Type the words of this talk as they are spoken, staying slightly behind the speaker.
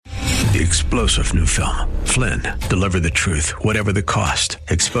The explosive new film, Flynn, deliver the truth, whatever the cost,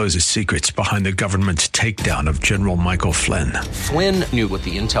 exposes secrets behind the government's takedown of General Michael Flynn. Flynn knew what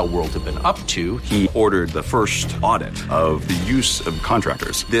the intel world had been up to. He ordered the first audit of the use of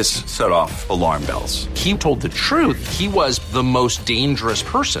contractors. This set off alarm bells. He told the truth. He was the most dangerous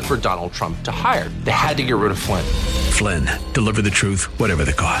person for Donald Trump to hire. They had to get rid of Flynn. Flynn, deliver the truth, whatever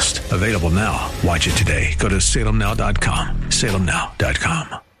the cost. Available now. Watch it today. Go to salemnow.com.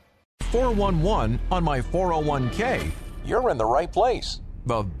 salemnow.com. 411 on my 401k. You're in the right place.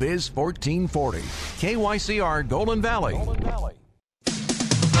 The Biz 1440. KYCR Golden Valley.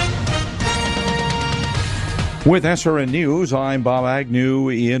 With SRN News, I'm Bob Agnew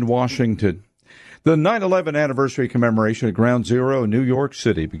in Washington. The 9/11 anniversary commemoration at Ground Zero in New York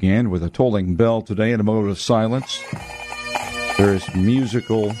City began with a tolling bell today and a moment of silence. There's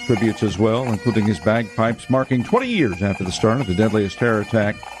musical tributes as well, including his bagpipes, marking 20 years after the start of the deadliest terror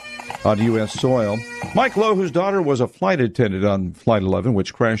attack on U.S. soil. Mike Lowe, whose daughter was a flight attendant on Flight 11,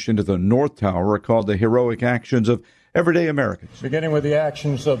 which crashed into the North Tower, recalled the heroic actions of everyday Americans. Beginning with the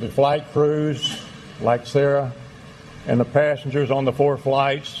actions of the flight crews, like Sarah, and the passengers on the 4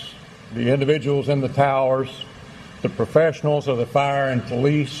 flights, the individuals in the towers, the professionals of the fire and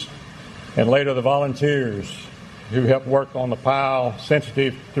police, and later the volunteers who helped work on the pile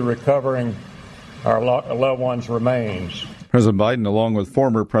sensitive to recovering our loved ones' remains. President Biden, along with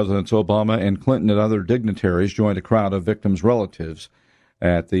former Presidents Obama and Clinton and other dignitaries, joined a crowd of victims' relatives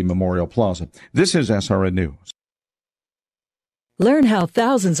at the Memorial Plaza. This is SRN News. Learn how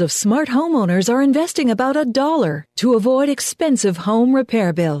thousands of smart homeowners are investing about $1 to avoid expensive home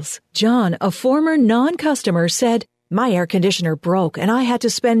repair bills. John, a former non-customer, said, "My air conditioner broke and I had to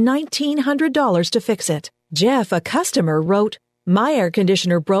spend $1,900 to fix it." Jeff, a customer, wrote, "My air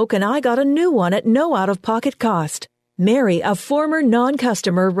conditioner broke and I got a new one at no out-of-pocket cost." Mary, a former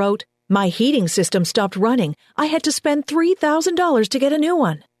non-customer, wrote, "My heating system stopped running. I had to spend $3,000 to get a new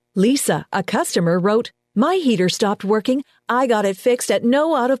one." Lisa, a customer, wrote, "My heater stopped working. I got it fixed at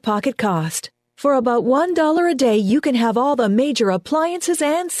no out-of-pocket cost." For about $1 a day, you can have all the major appliances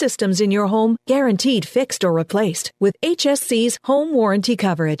and systems in your home guaranteed fixed or replaced with HSC's home warranty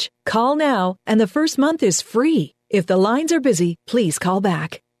coverage. Call now, and the first month is free. If the lines are busy, please call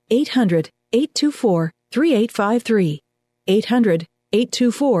back. 800-824-3853.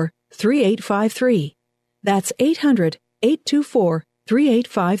 800-824-3853. That's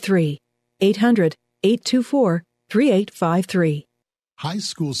 800-824-3853. 800-824-3853. High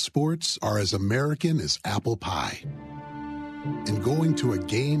school sports are as American as apple pie. And going to a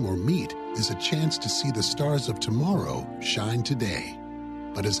game or meet is a chance to see the stars of tomorrow shine today.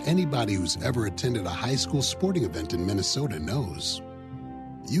 But as anybody who's ever attended a high school sporting event in Minnesota knows,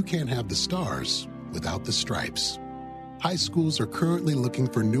 you can't have the stars without the stripes. High schools are currently looking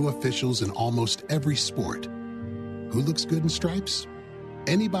for new officials in almost every sport. Who looks good in stripes?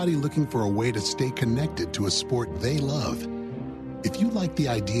 Anybody looking for a way to stay connected to a sport they love. If you like the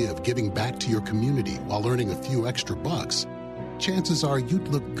idea of giving back to your community while earning a few extra bucks, chances are you'd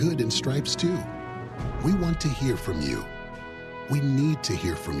look good in stripes too. We want to hear from you. We need to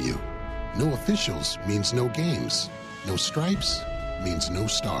hear from you. No officials means no games. No stripes means no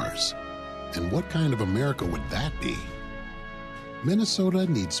stars. And what kind of America would that be? Minnesota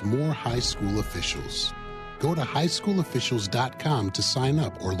needs more high school officials. Go to highschoolofficials.com to sign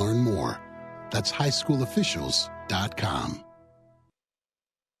up or learn more. That's highschoolofficials.com.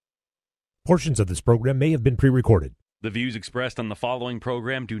 Portions of this program may have been pre-recorded. The views expressed on the following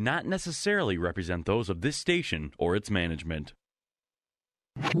program do not necessarily represent those of this station or its management.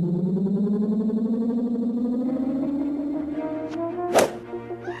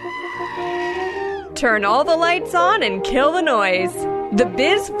 Turn all the lights on and kill the noise. The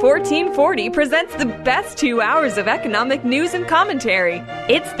Biz 1440 presents the best 2 hours of economic news and commentary.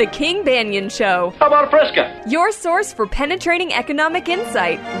 It's the King Banaian Show. How about a Fresca? Your source for penetrating economic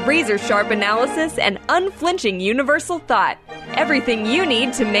insight, razor-sharp analysis, and unflinching universal thought. Everything you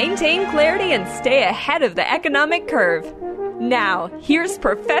need to maintain clarity and stay ahead of the economic curve. Now, here's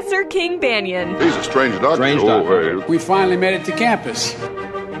Professor King Banaian. He's a strange doctor. Strange doctor. We finally made it to campus.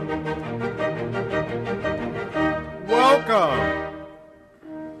 Welcome.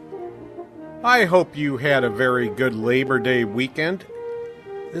 I hope you had a very good Labor Day weekend.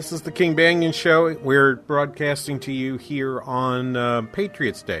 This is the King Banaian Show. We're broadcasting to you here on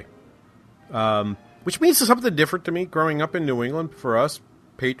Patriots Day, which means something different to me. Growing up in New England, for us,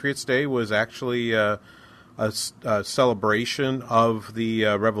 Patriots Day was actually a celebration of the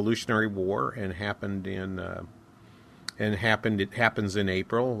Revolutionary War, and it happens in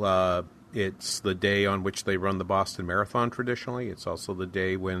April. It's the day on which they run the Boston Marathon traditionally. It's also the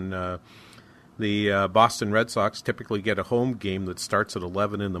day when the Boston Red Sox typically get a home game that starts at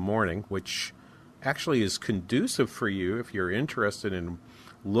 11 in the morning, which actually is conducive for you if you're interested in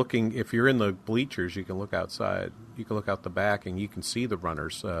looking. If you're in the bleachers, you can look outside. You can look out the back, and you can see the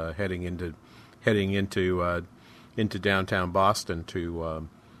runners heading into downtown Boston to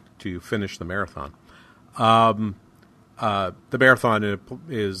finish the marathon. The marathon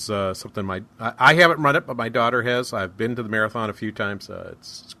is something I haven't run it, but my daughter has. I've been to the marathon a few times.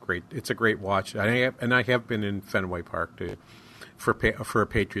 It's great. It's a great watch. I have been in Fenway Park for a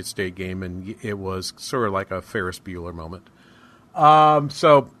Patriots Day game, and it was sort of like a Ferris Bueller moment.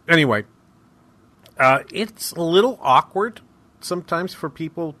 So anyway, it's a little awkward sometimes for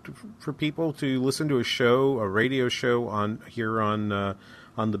people to listen to a radio show on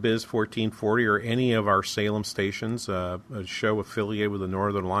the Biz 1440 or any of our Salem stations, a show affiliated with the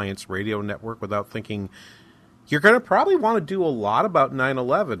Northern Alliance Radio Network, without thinking, you're going to probably want to do a lot about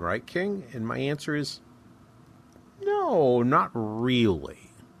 9/11, right, King? And my answer is, no, not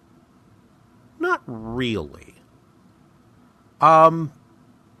really. Not really. One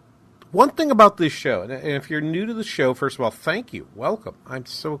thing about this show, and if you're new to the show, first of all, thank you. Welcome. I'm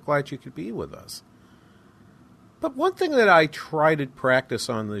so glad you could be with us. But one thing that I try to practice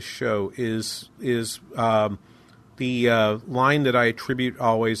on this show is the line that I attribute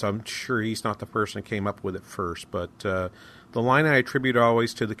always. I'm sure he's not the person who came up with it first, but the line I attribute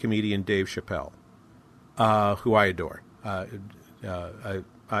always to the comedian Dave Chappelle, who I adore. I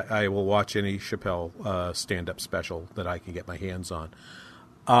will watch any Chappelle stand-up special that I can get my hands on,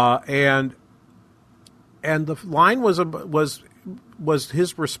 and the line was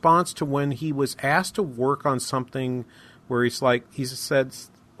his response to when he was asked to work on something where he said,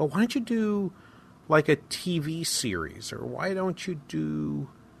 well, why don't you do like a TV series, or why don't you do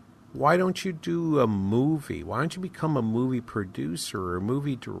a movie? Why don't you become a movie producer or a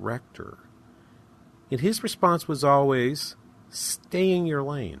movie director? And his response was always, stay in your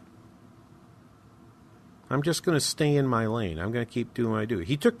lane. I'm just going to stay in my lane. I'm going to keep doing what I do.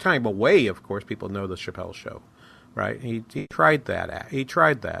 He took time away, of course. People know the Chappelle Show. Right? He tried that. And he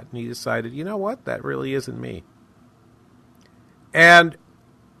decided, you know what? That really isn't me. And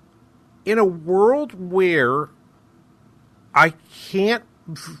in a world where I can't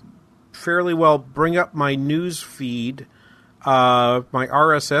fairly well bring up my news feed, my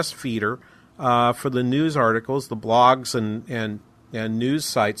RSS feeder, for the news articles, the blogs and news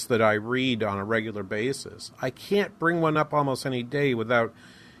sites that I read on a regular basis, I can't bring one up almost any day without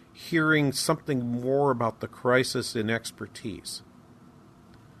hearing something more about the crisis in expertise.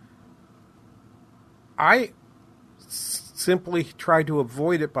 I simply tried to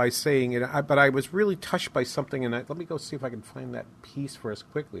avoid it by saying it, but I was really touched by something, and let me go see if I can find that piece for us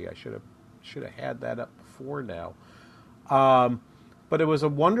quickly. I should have had that up before now. But it was a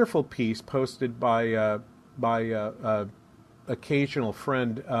wonderful piece posted by occasional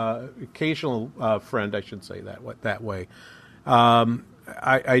friend, I should say that way.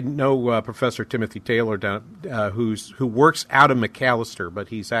 I know Professor Timothy Taylor who works out of McAllister, but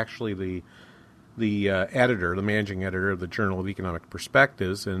he's actually the editor, the managing editor of the Journal of Economic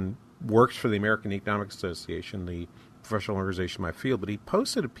Perspectives, and works for the American Economic Association, the professional organization in my field. But he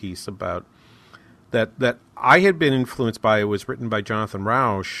posted a piece about that I had been influenced by. It was written by Jonathan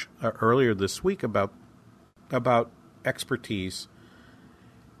Rausch earlier this week about expertise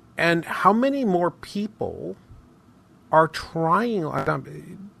and how many more people are trying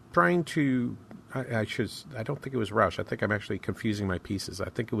to. I don't think it was Rausch. I think I'm actually confusing my pieces. I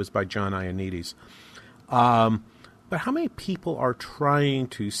think it was by John Ioannidis. But how many people are trying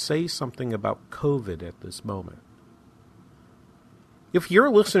to say something about COVID at this moment? If you're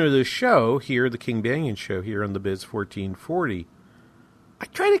a listener to this show here, the King Banaian Show here on the Biz 1440, I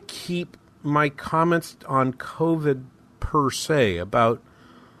try to keep my comments on COVID per se about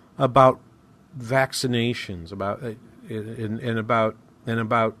vaccinations, about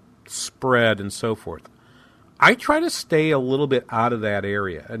spread and so forth. I try to stay a little bit out of that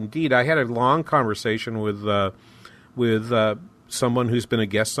area. Indeed, I had a long conversation with someone who's been a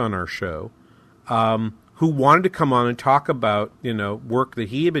guest on our show, who wanted to come on and talk about work that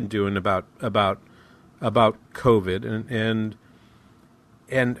he had been doing about COVID,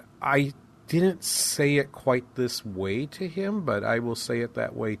 and I didn't say it quite this way to him, but I will say it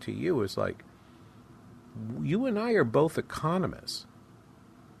that way to you. It's like, you and I are both economists.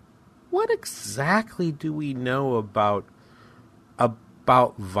 What exactly do we know about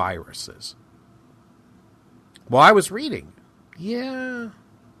viruses? Well, I was reading. Yeah.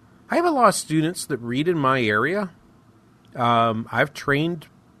 I have a lot of students that read in my area. I've trained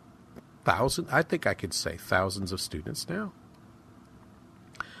I think I could say thousands of students now.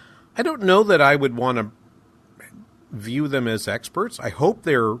 I don't know that I would want to view them as experts. I hope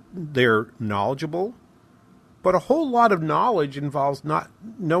they're knowledgeable, but a whole lot of knowledge involves not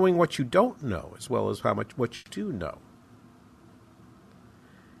knowing what you don't know as well as what you do know.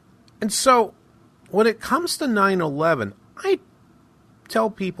 And so when it comes to 9/11, I tell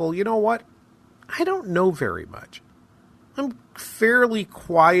people, you know what? I don't know very much. I'm fairly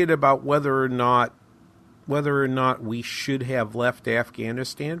quiet about whether or not we should have left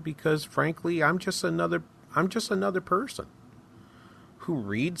Afghanistan because, frankly, I'm just another person who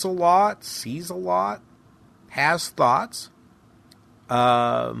reads a lot, sees a lot, has thoughts.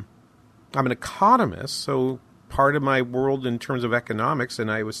 I'm an economist, so part of my world in terms of economics, and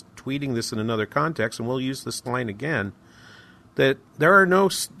I was tweeting this in another context, and we'll use this line again, that there are no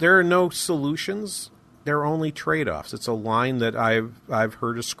solutions. There are only trade-offs. It's a line that I've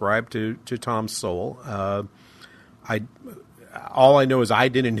heard ascribed to Tom Sowell. All I know is I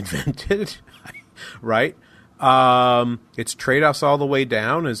didn't invent it, right? It's trade-offs all the way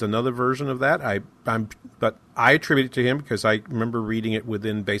down is another version of that. But I attribute it to him because I remember reading it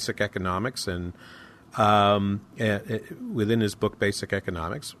within Basic Economics and within his book Basic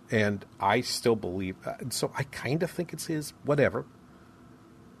Economics, and I still believe that. So I kind of think it's his, whatever.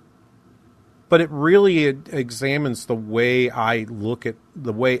 But it really examines the way I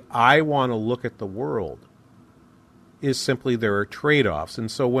want to look at the world. Is simply there are trade-offs, and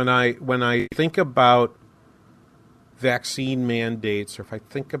so when I think about vaccine mandates, or if I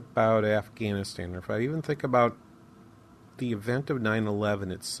think about Afghanistan, or if I even think about the event of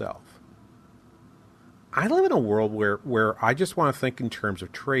 9/11 itself, I live in a world where I just want to think in terms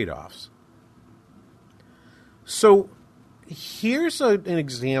of trade-offs. So here's an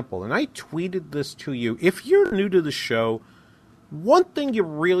example, and I tweeted this to you. If you're new to the show, one thing you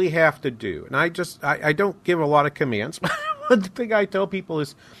really have to do, and I don't give a lot of commands, but one thing I tell people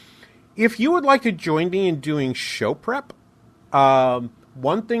is, if you would like to join me in doing show prep,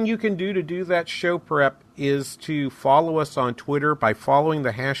 one thing you can do that show prep is to follow us on Twitter by following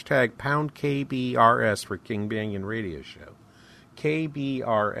the hashtag #KBRS for King Banyan Radio Show.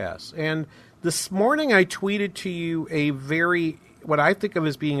 KBRS. And this morning I tweeted to you what I think of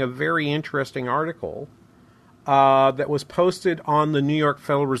as being a very interesting article that was posted on the New York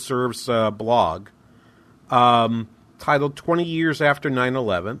Federal Reserve's blog, titled 20 Years After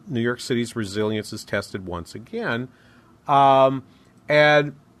 9/11, New York City's Resilience is Tested Once Again. And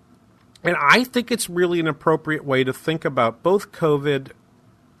I think it's really an appropriate way to think about both COVID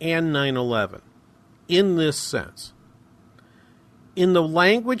and 9/11 in this sense. In the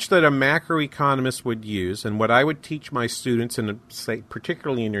language that a macroeconomist would use, and what I would teach my students, say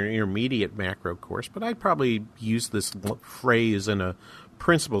particularly in an intermediate macro course, but I'd probably use this phrase in a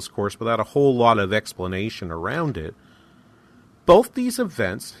principles course without a whole lot of explanation around it, both these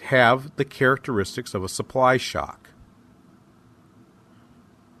events have the characteristics of a supply shock.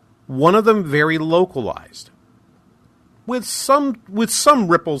 One of them very localized, with some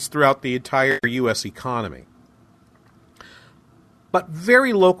ripples throughout the entire U.S. economy, but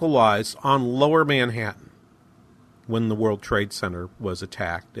very localized on Lower Manhattan when the World Trade Center was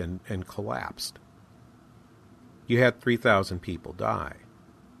attacked and collapsed. You had 3,000 people die.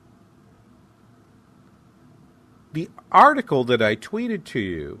 The article that I tweeted to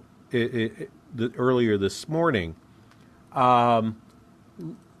you earlier this morning,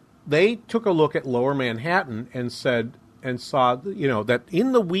 they took a look at Lower Manhattan and saw that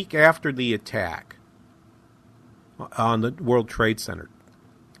in the week after the attack on the World Trade Center,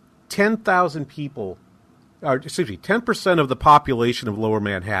 10,000 people, 10% of the population of Lower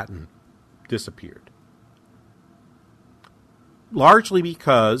Manhattan disappeared. Largely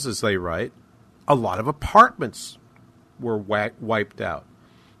because, as they write, a lot of apartments were wiped out,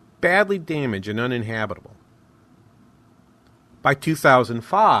 badly damaged and uninhabitable. By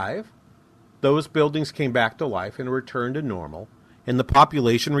 2005, those buildings came back to life and returned to normal, and the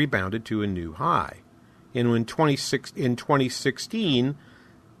population rebounded to a new high. And in 2016,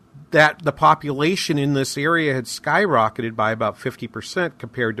 that the population in this area had skyrocketed by about 50%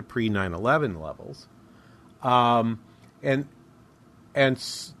 compared to pre-9/11 levels. And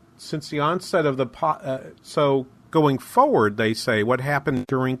since the onset of so going forward, they say what happened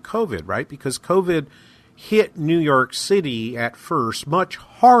during COVID, right? Because COVID hit New York City at first much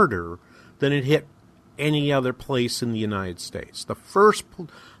harder than it hit any other place in the United States. The first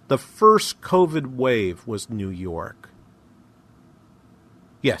COVID wave was New York.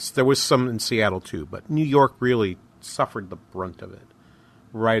 Yes, there was some in Seattle too, but New York really suffered the brunt of it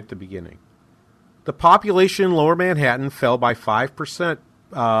right at the beginning. The population in Lower Manhattan fell by 5%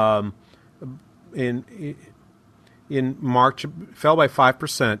 in March, fell by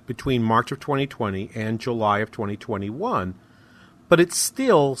 5% between March of 2020 and July of 2021, but it's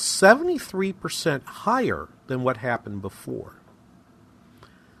still 73% higher than what happened before.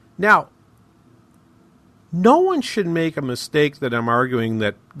 Now, no one should make a mistake that I'm arguing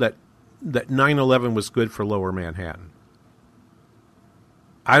that 9/11 was good for Lower Manhattan.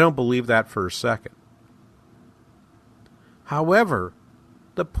 I don't believe that for a second. However,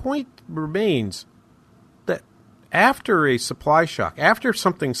 the point remains that after a supply shock, after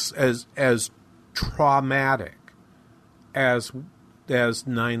something as traumatic as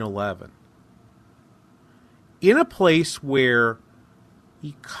 9/11, in a place where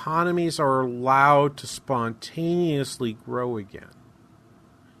economies are allowed to spontaneously grow again,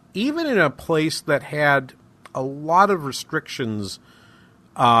 even in a place that had a lot of restrictions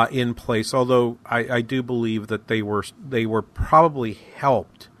in place, although I do believe that they were probably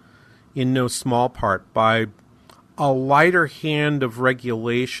helped in no small part by a lighter hand of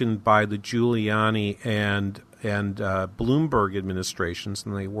regulation by the Giuliani and Bloomberg administrations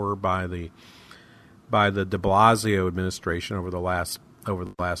than they were by the de Blasio administration over the last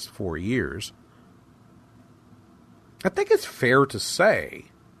 4 years. I think it's fair to say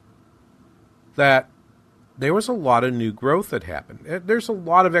that there was a lot of new growth that happened. There's a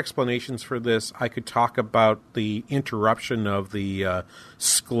lot of explanations for this. I could talk about the interruption of the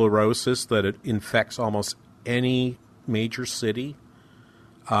sclerosis that it infects almost any major city,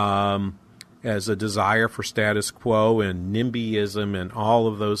 as a desire for status quo and NIMBYism and all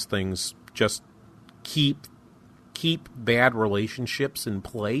of those things just keep bad relationships in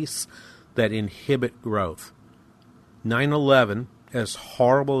place that inhibit growth. 9/11, as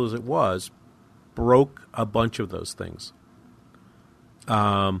horrible as it was, broke a bunch of those things.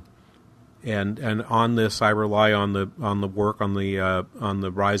 And on this, I rely on the work on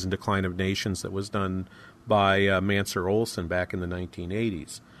the Rise and Decline of Nations that was done by Mansur Olson back in the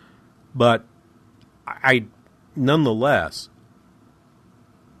 1980s. But I nonetheless,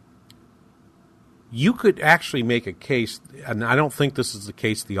 you could actually make a case, and I don't think this is the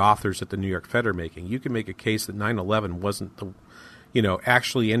case the authors at the New York Fed are making. You can make a case that 9/11 wasn't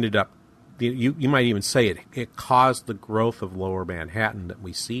actually ended up. You might even say it caused the growth of Lower Manhattan that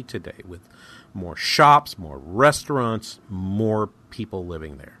we see today, with more shops, more restaurants, more people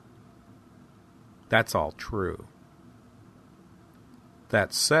living there. That's all true.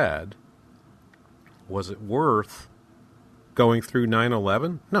 That said, was it worth going through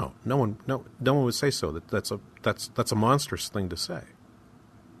 9/11? No one would say so. That's a monstrous thing to say.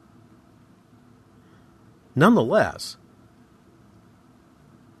 Nonetheless,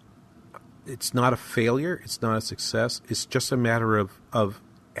 it's not a failure. It's not a success. It's just a matter of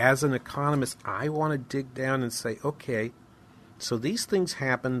as an economist, I want to dig down and say, okay, so these things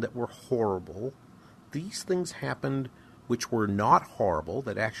happened that were horrible. These things happened which were not horrible,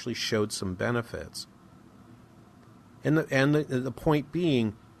 that actually showed some benefits. And the point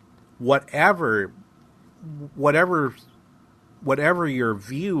being, whatever your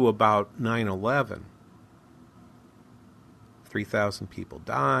view about 9/11, 3,000 people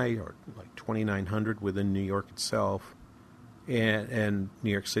died, or like 2,900 within New York itself, and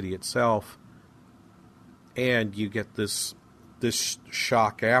New York City itself, and you get this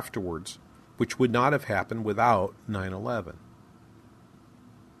shock afterwards, which would not have happened without 9/11.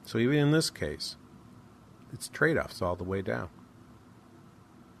 So even in this case, it's trade-offs all the way down.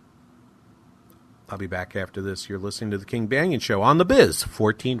 I'll be back after this. You're listening to The King Banaian Show on The Biz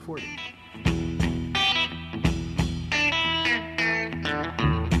 1440.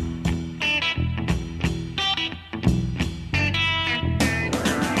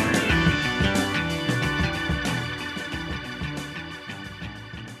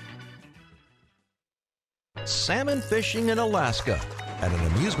 Salmon fishing in Alaska, at an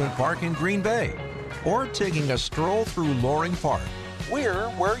amusement park in Green Bay, or taking a stroll through Loring Park. We're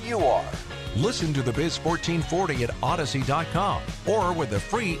where you are. Listen to the Biz 1440 at Odyssey.com or with the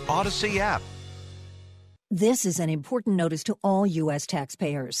free Odyssey app. This is an important notice to all U.S.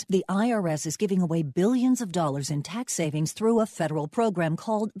 taxpayers. The IRS is giving away billions of dollars in tax savings through a federal program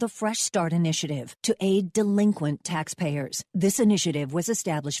called the Fresh Start Initiative to aid delinquent taxpayers. This initiative was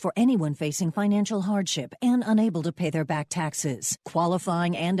established for anyone facing financial hardship and unable to pay their back taxes.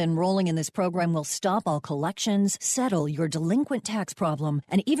 Qualifying and enrolling in this program will stop all collections, settle your delinquent tax problem,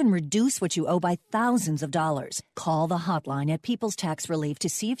 and even reduce what you owe by thousands of dollars. Call the hotline at People's Tax Relief to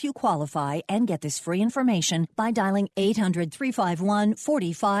see if you qualify and get this free information by dialing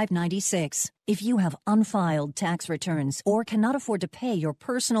 800-351-4596. If you have unfiled tax returns or cannot afford to pay your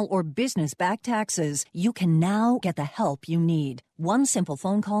personal or business back taxes, you can now get the help you need. One simple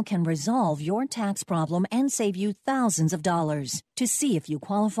phone call can resolve your tax problem and save you thousands of dollars. To see if you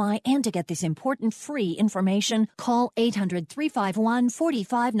qualify and to get this important free information, call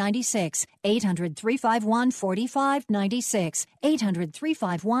 800-351-4596. 800-351-4596.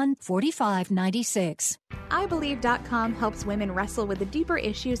 800-351-4596. IBelieve.com helps women wrestle with the deeper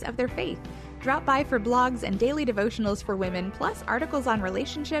issues of their faith. Drop by for blogs and daily devotionals for women, plus articles on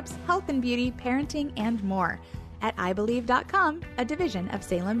relationships, health and beauty, parenting, and more. At IBelieve.com, a division of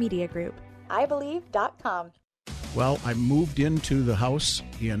Salem Media Group. IBelieve.com. Well, I moved into the house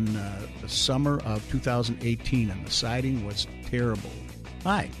in the summer of 2018, and the siding was terrible.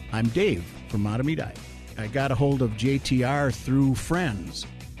 Hi, I'm Dave from Matamidi. I got a hold of JTR through friends.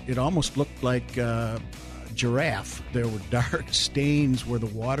 It almost looked like giraffe. There were dark stains where the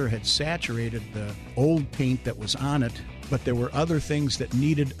water had saturated the old paint that was on it, but there were other things that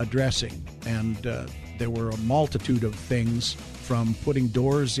needed addressing, and there were a multitude of things, from putting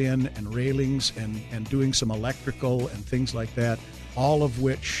doors in and railings and doing some electrical and things like that, all of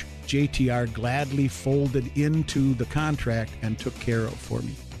which JTR gladly folded into the contract and took care of for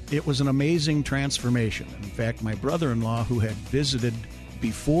me. It was an amazing transformation. In fact, my brother-in-law, who had visited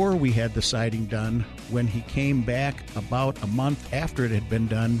before we had the siding done, when he came back about a month after it had been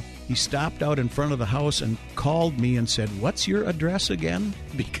done, he stopped out in front of the house and called me and said, "What's your address again?"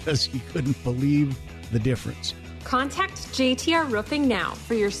 Because he couldn't believe the difference. Contact JTR Roofing now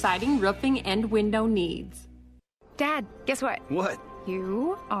for your siding, roofing, and window needs. Dad, guess what? What?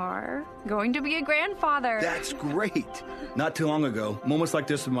 You are going to be a grandfather. That's great. Not too long ago, moments like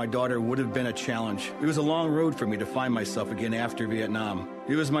this with my daughter would have been a challenge. It was a long road for me to find myself again after Vietnam.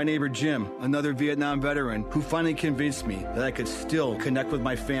 It was my neighbor Jim, another Vietnam veteran, who finally convinced me that I could still connect with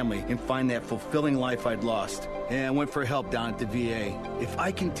my family and find that fulfilling life I'd lost. And I went for help down at the VA. If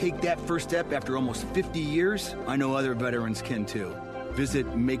I can take that first step after almost 50 years, I know other veterans can too. Visit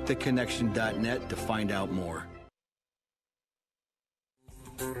maketheconnection.net to find out more.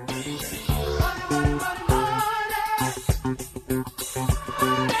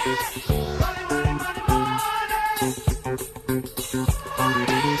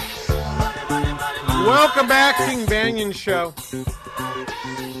 Welcome back, King Banyan Show.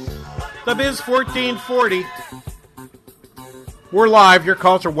 The Biz 1440. We're live. Your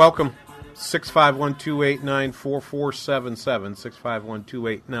calls are welcome. 651-289-4477.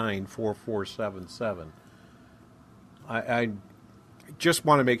 651-289-4477. I just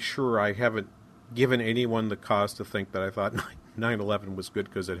want to make sure I haven't given anyone the cause to think that I thought 9/11 was good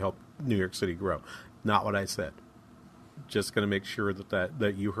because it helped New York City grow. Not what I said. Just going to make sure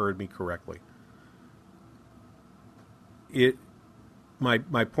that you heard me correctly.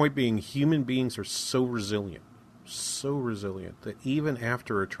 My point being, human beings are so resilient that even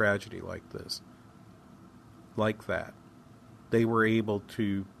after a tragedy like this, like that, they were able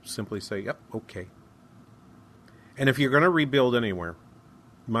to simply say, "Yep, okay." And if you're going to rebuild anywhere,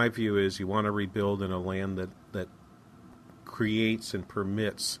 my view is you want to rebuild in a land that creates and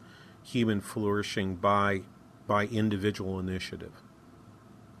permits human flourishing by individual initiative.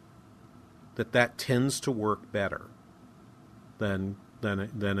 That tends to work better than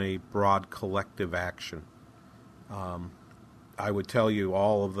a broad collective action. I would tell you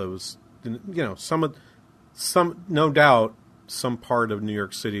all of those. Some no doubt some part of New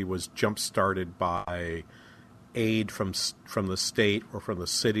York City was jump started by aid from the state or from the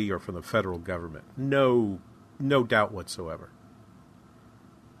city or from the federal government. No doubt whatsoever.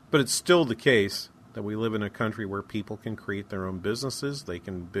 But it's still the case that we live in a country where people can create their own businesses. They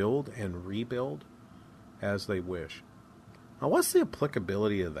can build and rebuild as they wish. Now, what's the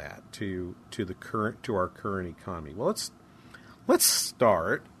applicability of that to our current economy? Well, let's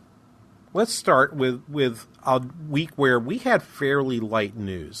start with a week where we had fairly light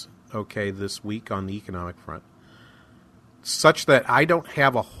news. Okay, this week on the economic front, such that I don't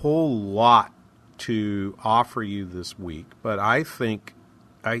have a whole lot to offer you this week, but I think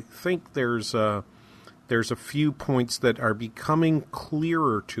there's a few points that are becoming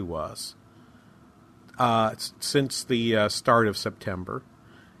clearer to us since the start of September,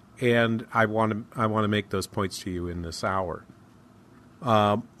 and I want to make those points to you in this hour.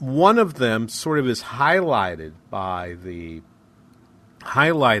 One of them sort of is highlighted by the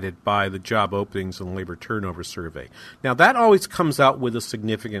job openings and labor turnover survey. Now, that always comes out with a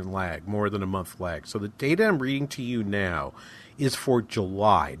significant lag, more than a month lag. So the data I'm reading to you now is for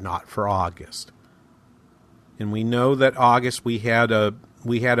July, not for August. And we know that August we had a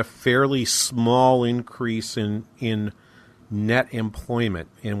fairly small increase in net employment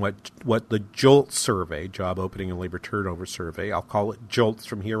in what the JOLTS survey, Job Opening and Labor Turnover Survey, I'll call it JOLTS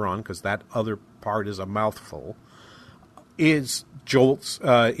from here on because that other part is a mouthful, JOLTS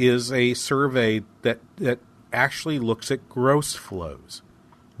is a survey that actually looks at gross flows.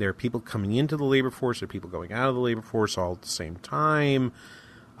 There are people coming into the labor force, there are people going out of the labor force all at the same time.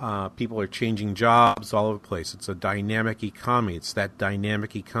 People are changing jobs all over the place. It's a dynamic economy. It's that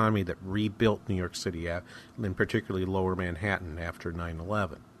dynamic economy that rebuilt New York City, and particularly Lower Manhattan after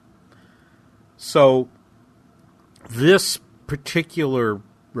 9/11. So this particular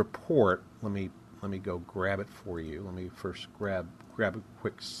report, let me go grab it for you. Let me first grab a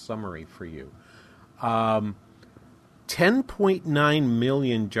quick summary for you. 10.9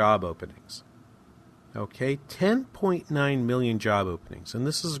 million job openings. Okay, 10.9 million job openings. And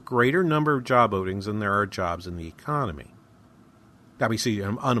this is a greater number of job openings than there are jobs in the economy. Obviously,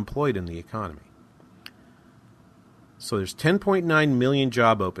 I'm unemployed in the economy. So there's 10.9 million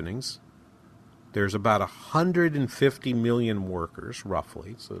job openings. There's about 150 million workers,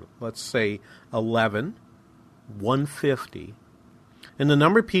 roughly. So let's say 150. And the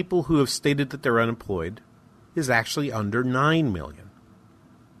number of people who have stated that they're unemployed is actually under 9 million.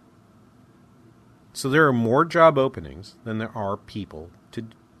 So there are more job openings than there are people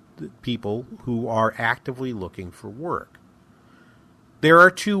who are actively looking for work. There are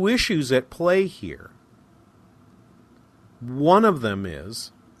two issues at play here. One of them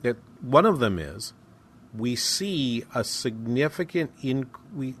is we see a significant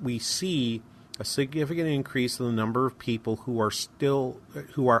increase in the number of people who are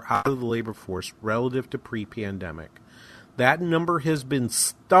out of the labor force relative to pre-pandemic. That number has been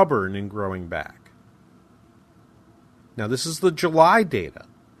stubborn in growing back. Now, this is the July data.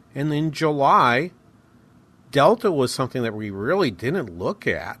 And in July, Delta was something that we really didn't look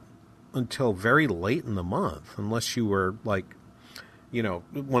at until very late in the month, unless you were one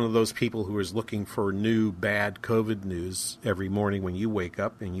of those people who is looking for new bad COVID news every morning when you wake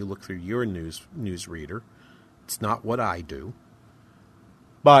up and you look through your news reader. It's not what I do.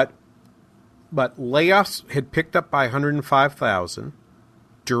 But layoffs had picked up by 105,000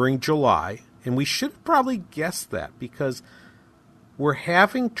 during July. And we should have probably guessed that because we're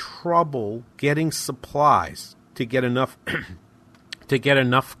having trouble getting supplies to get enough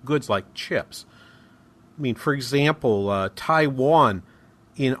goods like chips. I mean, for example, Taiwan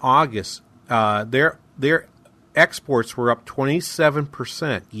in August, their exports were up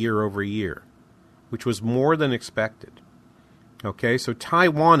 27% year over year, which was more than expected. Okay, so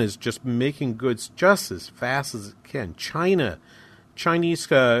Taiwan is just making goods just as fast as it can. Chinese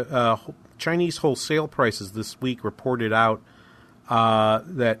wholesale prices this week reported out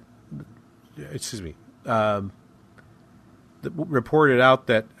that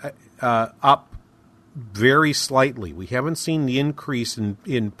up very slightly. We haven't seen the increase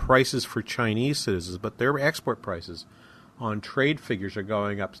in prices for Chinese citizens, but their export prices on trade figures are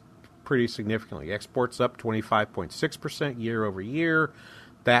going up pretty significantly. Exports up 25.6% year over year.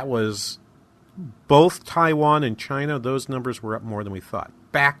 That was both Taiwan and China. Those numbers were up more than we thought.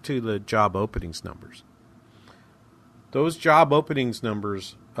 Back to the job openings numbers. Those job openings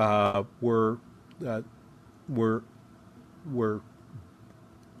numbers were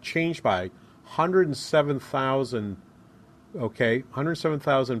changed by 107,000. Okay,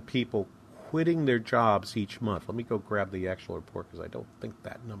 107,000 people quitting their jobs each month. Let me go grab the actual report because I don't think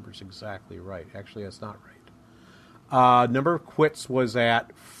that number's exactly right. Actually, that's not right. Number of quits was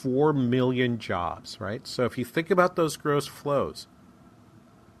at 4 million jobs, right? So if you think about those gross flows,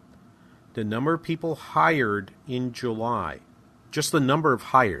 the number of people hired in July, just the number of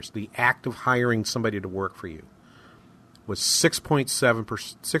hires, the act of hiring somebody to work for you, was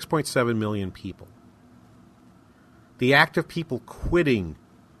 6.7 million people. The act of people quitting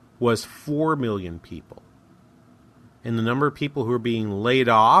was 4 million people. And the number of people who are being laid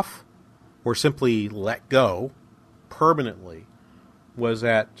off or simply let go permanently was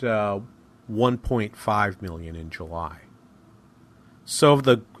at 1.5 million in July. So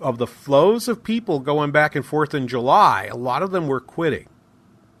of the flows of people going back and forth in July, a lot of them were quitting.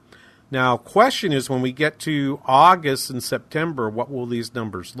 Now, question is, when we get to August and September, what will these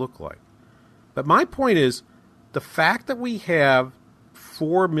numbers look like? But my point is, the fact that we have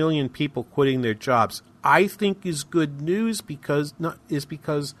 4 million people quitting their jobs, I think is good news because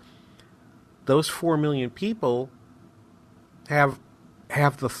those 4 million people have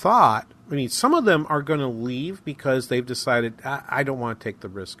the thought. I mean, some of them are going to leave because they've decided, I don't want to take the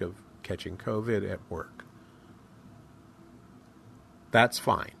risk of catching COVID at work. That's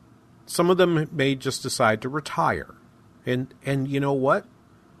fine. Some of them may just decide to retire. And you know what?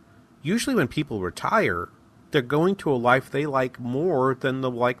 Usually when people retire, they're going to a life they like more than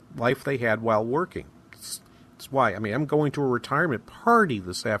the life they had while working. That's why. I mean, I'm going to a retirement party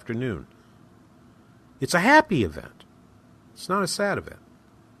this afternoon. It's a happy event. It's not a sad event.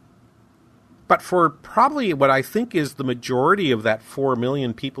 But for probably what I think is the majority of that 4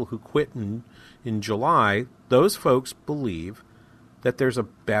 million people who quit in July, those folks believe that there's a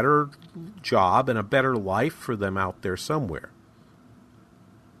better job and a better life for them out there somewhere.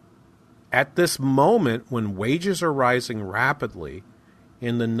 At this moment, when wages are rising rapidly,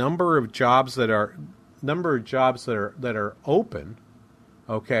 and the number of jobs that are open,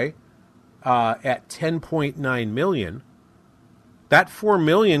 okay, at 10.9 million, that 4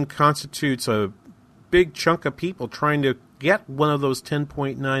 million constitutes a big chunk of people trying to get one of those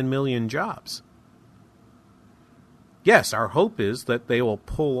 10.9 million jobs. Yes, our hope is that they will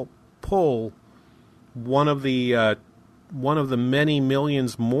pull one of the many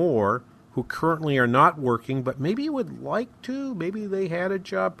millions more who currently are not working, but maybe would like to. Maybe they had a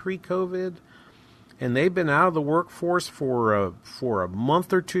job pre-COVID, and they've been out of the workforce for a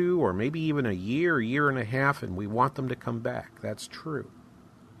month or two, or maybe even a year and a half, and we want them to come back. That's true.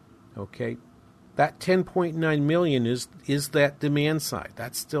 Okay, that 10.9 million is that demand side.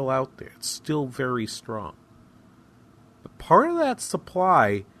 That's still out there. It's still very strong. But part of that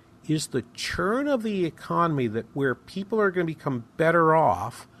supply is the churn of the economy, that where people are going to become better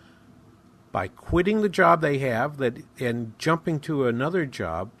off by quitting the job they have and jumping to another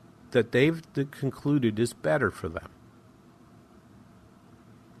job that they've concluded is better for them.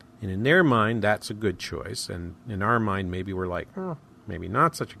 And in their mind, that's a good choice. And in our mind, maybe we're like, maybe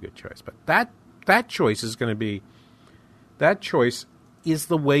not such a good choice. But that choice is going to be, that choice is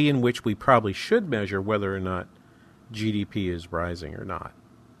the way in which we probably should measure whether or not GDP is rising or not.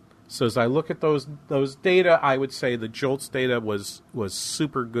 So as I look at those data, I would say the JOLTS data was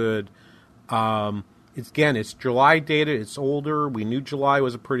super good. It's July data. It's older. We knew July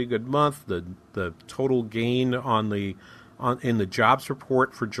was a pretty good month. The total gain in the jobs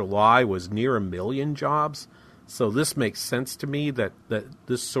report for July was near 1 million jobs. So this makes sense to me that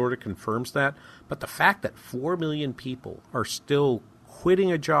this sort of confirms that. But the fact that 4 million people are still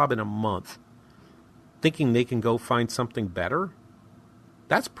quitting a job in a month, thinking they can go find something better,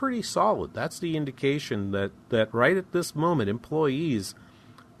 that's pretty solid. That's the indication that right at this moment, employees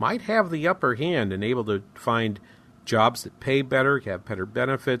might have the upper hand and able to find jobs that pay better, have better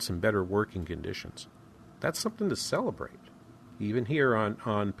benefits, and better working conditions. That's something to celebrate, even here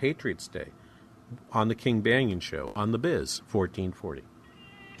on Patriots Day, on the King Banaian Show, on The Biz, 1440.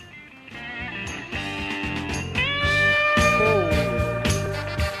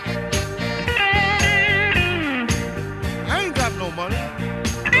 I ain't got no money.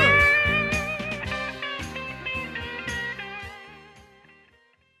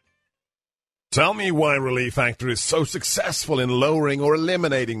 Tell me why Relief Factor is so successful in lowering or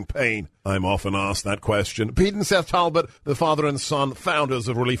eliminating pain. I'm often asked that question. Pete and Seth Talbot, the father and son founders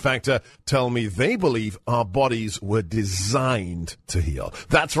of Relief Factor, tell me they believe our bodies were designed to heal.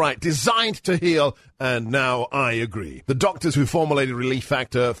 That's right, designed to heal, and now I agree. The doctors who formulated Relief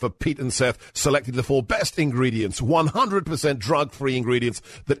Factor for Pete and Seth selected the 4 best ingredients, 100% drug-free ingredients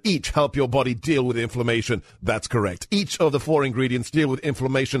that each help your body deal with inflammation. That's correct. Each of the 4 ingredients deal with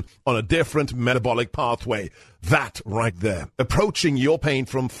inflammation on a different metabolic pathway. That right there, approaching your pain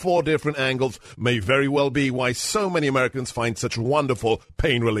from 4 different angles, may very well be why so many Americans find such wonderful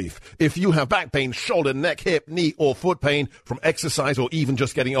pain relief. If you have back pain, shoulder, neck, hip, knee, or foot pain from exercise or even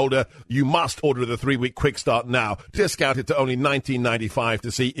just getting older, you must order the 3-week quick start now. Discounted to only $19.95 to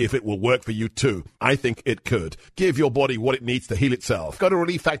see if it will work for you too. I think it could. Give your body what it needs to heal itself. Go to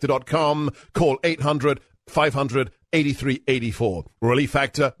ReliefFactor.com, call 800-500-8384,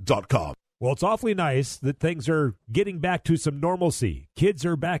 ReliefFactor.com. Well, it's awfully nice that things are getting back to some normalcy. Kids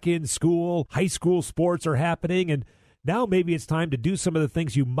are back in school, high school sports are happening, and now maybe it's time to do some of the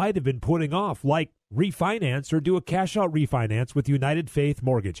things you might have been putting off, like refinance or do a cash-out refinance with United Faith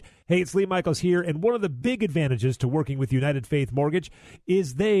Mortgage. Hey, it's Lee Michaels here, and one of the big advantages to working with United Faith Mortgage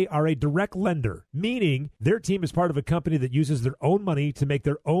is they are a direct lender, meaning their team is part of a company that uses their own money to make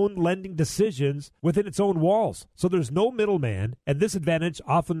their own lending decisions within its own walls. So there's no middleman, and this advantage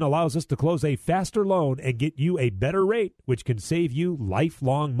often allows us to close a faster loan and get you a better rate, which can save you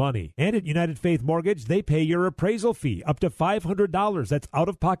lifelong money. And at United Faith Mortgage, they pay your appraisal fee up to $500. That's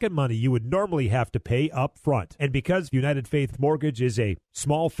out-of-pocket money you would normally have to pay up front. And because United Faith Mortgage is a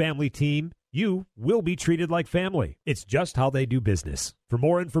small family team, you will be treated like family. It's just how they do business. For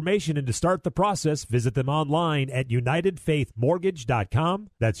more information and to start the process, visit them online at UnitedFaithMortgage.com.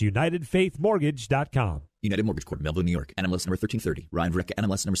 That's UnitedFaithMortgage.com. United Mortgage Corp., Melville, New York. NMLS number 1330. Ryan Recca,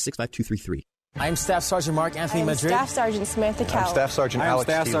 NMLS number 65233. I'm Staff Sergeant Mark Anthony Madrid. Staff Sergeant Samantha Cowell. I'm Staff Sergeant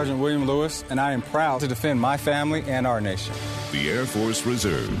Alex Staff Stewart. Sergeant William Lewis, and I am proud to defend my family and our nation. The Air Force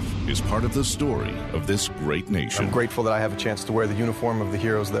Reserve is part of the story of this great nation. I'm grateful that I have a chance to wear the uniform of the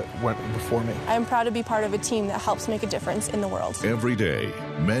heroes that went before me. I am proud to be part of a team that helps make a difference in the world. Every day,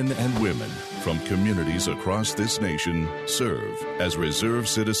 men and women from communities across this nation serve as Reserve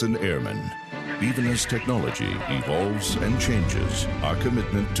Citizen Airmen. Even as technology evolves and changes, our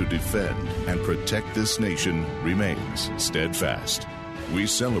commitment to defend and protect this nation remains steadfast. We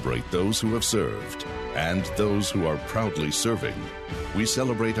celebrate those who have served and those who are proudly serving. We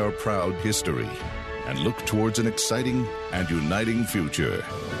celebrate our proud history and look towards an exciting and uniting future.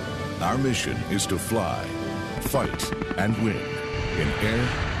 Our mission is to fly, fight, and win in air,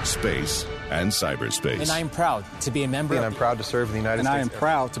 space, and cyberspace. And I am proud to be a member. And I'm proud to serve in the United States. And I am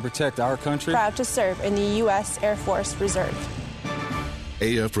proud to protect our country. Proud to serve in the U.S. Air Force Reserve.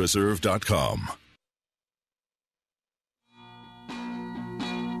 AFReserve.com.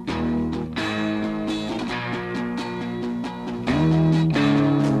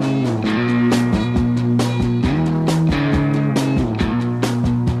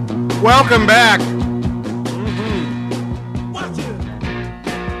 Welcome back.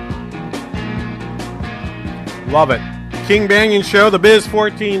 Love it. King Banaian Show, the Biz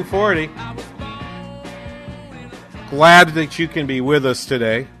 1440. Glad that you can be with us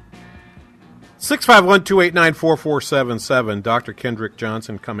today. 651-289-4477. Dr. Kendrick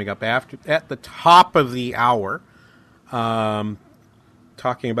Johnson coming up at the top of the hour,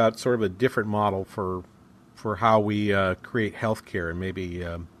 talking about sort of a different model for how we create healthcare and maybe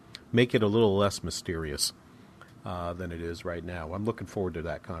make it a little less mysterious than it is right now. I'm looking forward to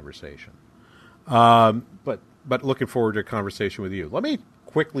that conversation. But looking forward to a conversation with you. Let me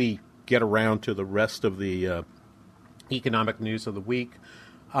quickly get around to the rest of the economic news of the week.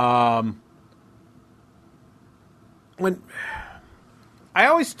 When I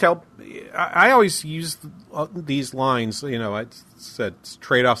always use these lines. You know, I said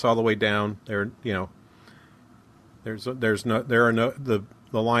trade-offs all the way down. The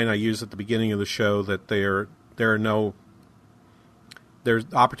line I use at the beginning of the show that there are no. There's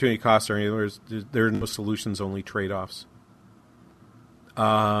opportunity costs or anything. There are no solutions, only trade-offs.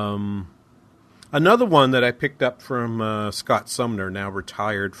 Another one that I picked up from Scott Sumner, now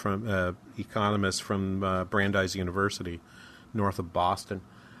retired from economist from Brandeis University, north of Boston,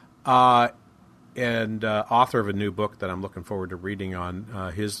 and author of a new book that I'm looking forward to reading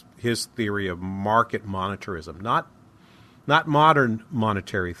on his theory of market monetarism, not modern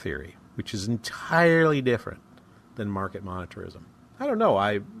monetary theory, which is entirely different than market monetarism. I don't know.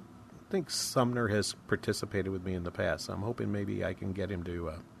 I think Sumner has participated with me in the past. So I'm hoping maybe I can get him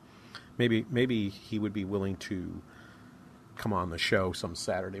to, maybe he would be willing to come on the show some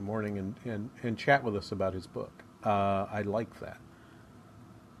Saturday morning and chat with us about his book. I like that.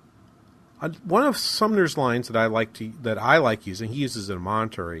 One of Sumner's lines that I like using, he uses it in a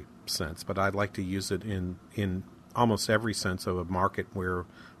monetary sense, but I'd like to use it in almost every sense of a market where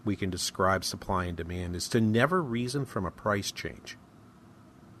we can describe supply and demand, is to never reason from a price change.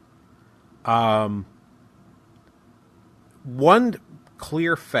 One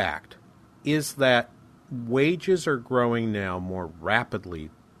clear fact is that wages are growing now more rapidly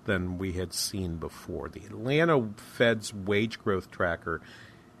than we had seen before. The Atlanta Fed's wage growth tracker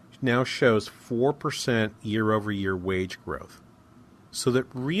now shows 4% year-over-year wage growth, so that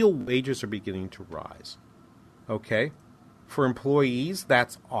real wages are beginning to rise. Okay? For employees,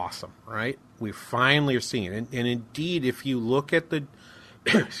 that's awesome, right? We finally are seeing it. And indeed, if you look at the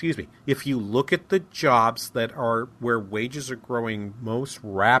if you look at the jobs that are where wages are growing most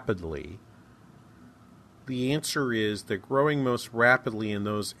rapidly, the answer is they're growing most rapidly in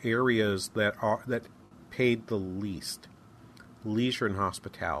those areas that paid the least. Leisure and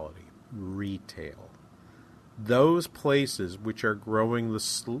hospitality, retail. Those places which are growing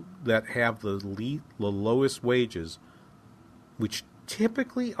that have the lowest wages, which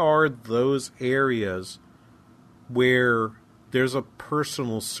typically are those areas where there's a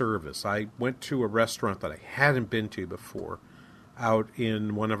personal service. I went to a restaurant that I hadn't been to before out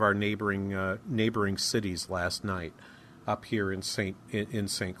in one of our neighboring cities last night up here in St.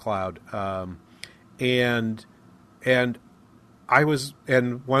 Cloud. And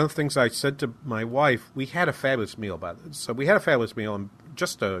one of the things I said to my wife, we had a fabulous meal and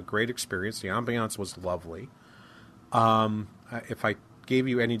just a great experience. The ambiance was lovely. If I gave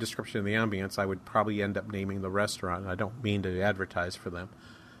you any description of the ambience, I would probably end up naming the restaurant. I don't mean to advertise for them.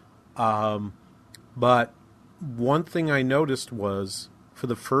 But one thing I noticed was, for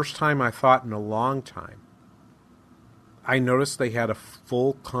the first time I thought in a long time, I noticed they had a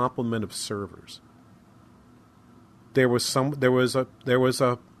full complement of servers. There was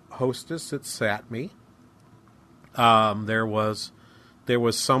a hostess that sat me. There was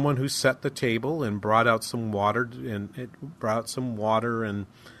someone who set the table and brought out some water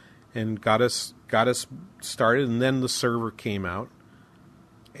and got us started, and then the server came out.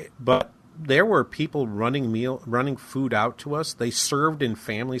 But there were people running food out to us. They served in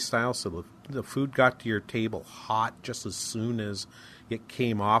family style, so the food got to your table hot just as soon as it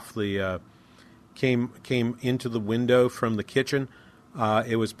came off the came into the window from the kitchen.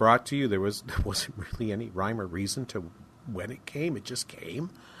 It was brought to you. There wasn't really any rhyme or reason to when it came. It just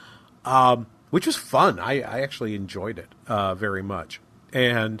came, which was fun. I actually enjoyed it very much.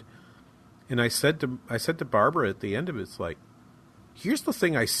 And I said to Barbara at the end of it, it's like, here's the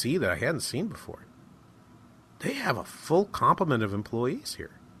thing I see that I hadn't seen before. They have a full complement of employees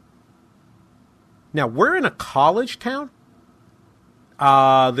here. Now, we're in a college town.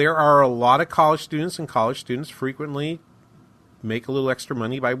 There are a lot of college students, and college students frequently make a little extra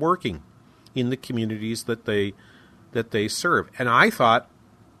money by working in the communities that they serve. And I thought,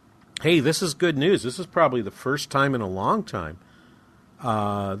 hey, this is good news. This is probably the first time in a long time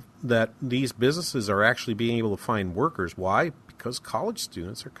that these businesses are actually being able to find workers. Why? Because college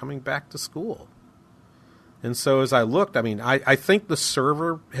students are coming back to school. And so as I looked, I mean, I think the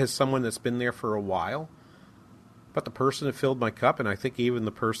server has someone that's been there for a while, but the person that filled my cup, and I think even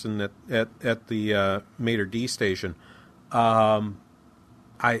the person at the Maitre D station, there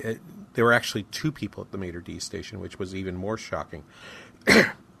were actually two people at the Maitre D station, which was even more shocking.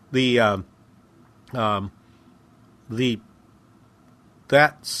 That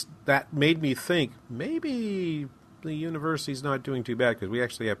made me think maybe the university's not doing too bad, because we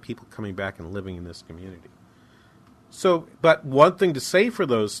actually have people coming back and living in this community. So, but one thing to say for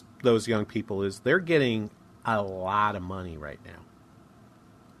those young people is they're getting a lot of money right now.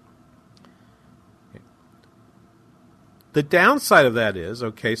 Okay. The downside of that is,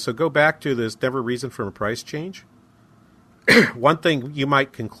 okay, so go back to this never reason for a price change. One thing you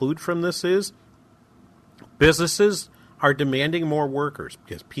might conclude from this is businesses are demanding more workers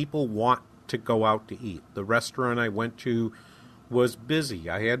because people want to go out to eat. The restaurant I went to was busy.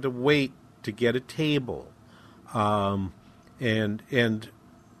 I had to wait to get a table. And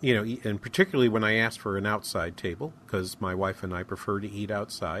you know, and particularly when I asked for an outside table, because my wife and I prefer to eat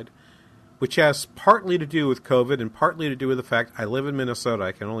outside, which has partly to do with COVID and partly to do with the fact I live in Minnesota.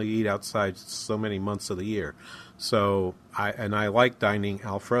 I can only eat outside so many months of the year. So I like dining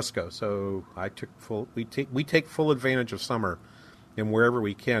al fresco. So we take full advantage of summer, and wherever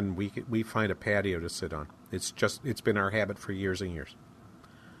we can, we find a patio to sit on. It's been our habit for years and years.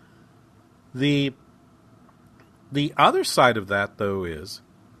 The other side of that, though, is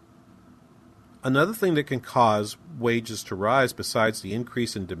another thing that can cause wages to rise, besides the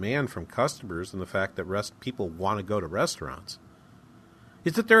increase in demand from customers and the fact that people want to go to restaurants,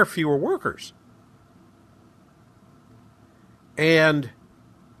 is that there are fewer workers. And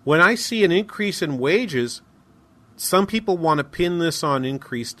when I see an increase in wages, some people want to pin this on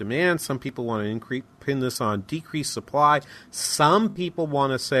increased demand. Some people want to pin this on decreased supply. Some people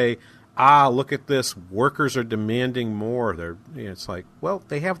want to say, look at this, workers are demanding more. It's like, well,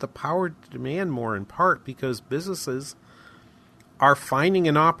 they have the power to demand more in part because businesses are finding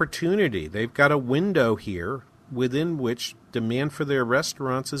an opportunity. They've got a window here within which demand for their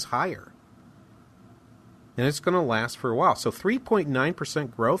restaurants is higher. And it's going to last for a while. So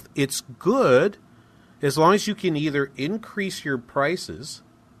 3.9% growth, it's good as long as you can either increase your prices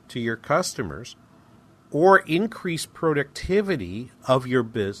to your customers or increase productivity of your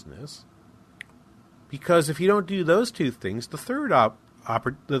business. Because if you don't do those two things, the third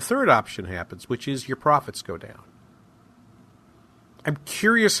option happens, which is your profits go down. I'm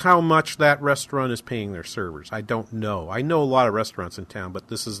curious how much that restaurant is paying their servers. I don't know. I know a lot of restaurants in town, but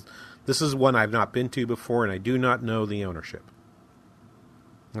this is one I've not been to before, and I do not know the ownership.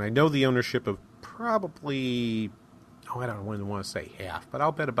 And I know the ownership of probably, I don't want to say half, but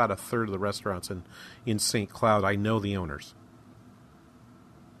I'll bet about a third of the restaurants in St. Cloud. I know the owners.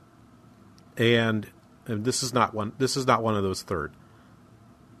 And this is not one of those third.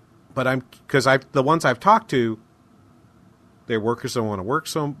 But the ones I've talked to, their workers don't want to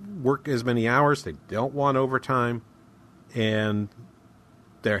work as many hours. They don't want overtime, and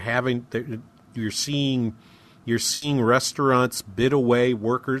you're seeing restaurants bid away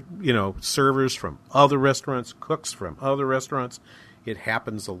workers, servers from other restaurants, cooks from other restaurants. It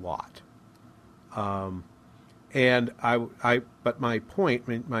happens a lot. But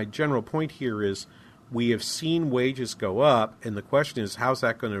my general point here is we have seen wages go up, and the question is, how's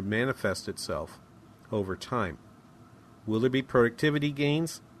that going to manifest itself over time? Will there be productivity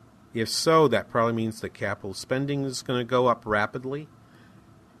gains? If so, that probably means that capital spending is going to go up rapidly.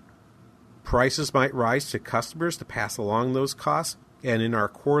 Prices might rise to customers to pass along those costs. And in our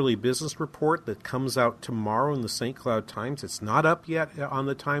quarterly business report that comes out tomorrow in the St. Cloud Times, it's not up yet on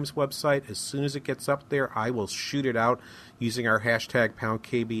the Times website. As soon as it gets up there, I will shoot it out using our hashtag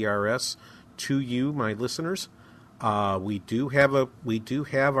 #KBRS to you, my listeners. We do have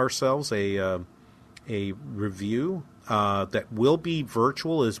ourselves a review that will be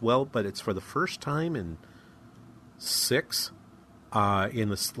virtual as well, but it's for the first time in the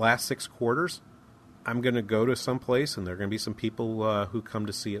last 6 quarters. I'm going to go to some place, and there are going to be some people who come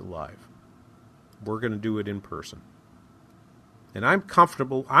to see it live. We're going to do it in person. And I'm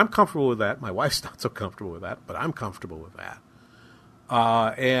comfortable with that. My wife's not so comfortable with that, but I'm comfortable with that.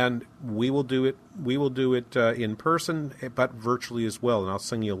 And we will do it in person, but virtually as well. And I'll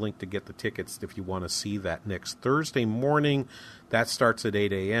send you a link to get the tickets if you want to see that next Thursday morning. That starts at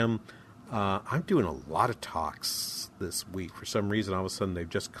 8 a.m. I'm doing a lot of talks this week. For some reason, all of a sudden, they've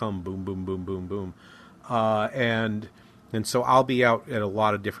just come boom, boom, boom, boom, boom. And so I'll be out at a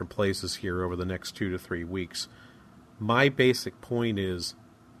lot of different places here over the next 2 to 3 weeks. My basic point is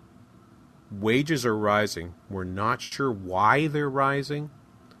wages are rising. We're not sure why they're rising,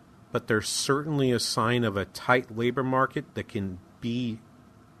 but there's certainly a sign of a tight labor market that can be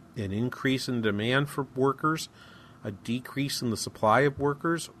an increase in demand for workers, a decrease in the supply of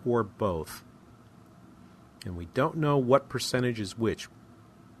workers, or both. And we don't know what percentage is which.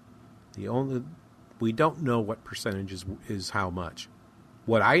 We don't know what percentage is how much.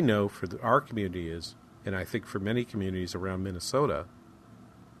 What I know for our community is, and I think for many communities around Minnesota,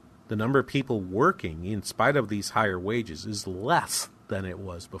 the number of people working in spite of these higher wages is less than it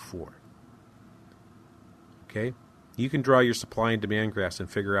was before. Okay? You can draw your supply and demand graphs and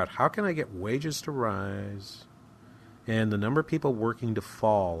figure out how can I get wages to rise and the number of people working to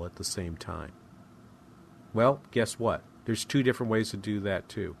fall at the same time. Well, guess what? There's 2 different ways to do that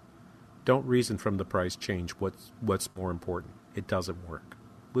too. Don't reason from the price change what's more important. It doesn't work.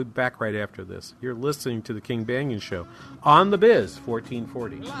 We'll be back right after this. You're listening to the King Banaian Show on the Biz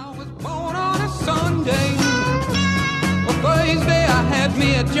 1440. Well, I was born on a Sunday. On Thursday I had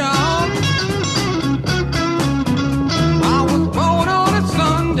me a job. I was born on a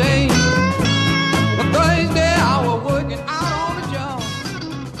Sunday. On Thursday I was working out on the job.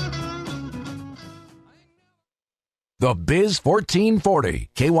 The Biz 1440,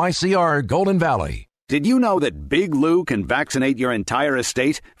 KYCR Golden Valley. Did you know that Big Lou can vaccinate your entire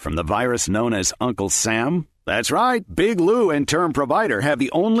estate from the virus known as Uncle Sam? That's right. Big Lou and Term Provider have the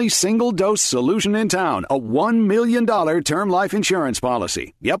only single-dose solution in town, a $1 million term life insurance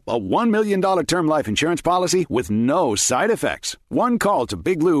policy. Yep, a $1 million term life insurance policy with no side effects. One call to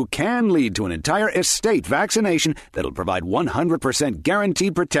Big Lou can lead to an entire estate vaccination that'll provide 100%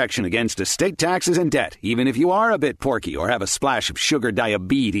 guaranteed protection against estate taxes and debt, even if you are a bit porky or have a splash of sugar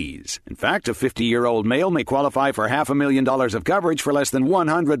diabetes. In fact, a 50-year-old male may qualify for $500,000 of coverage for less than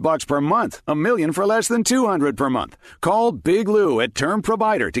 $100 per month, $1 million for less than $200 per month. Call Big Lou at Term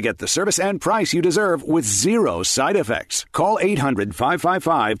Provider to get the service and price you deserve with zero side effects. Call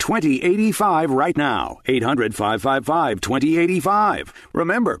 800-555-2085 right now. 800-555-2085.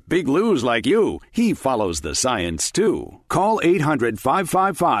 Remember, Big Lou's like you. He follows the science, too. Call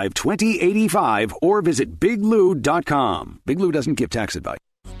 800-555-2085 or visit biglou.com. Big Lou doesn't give tax advice.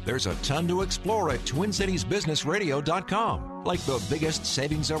 There's a ton to explore at TwinCitiesBusinessRadio.com, like the biggest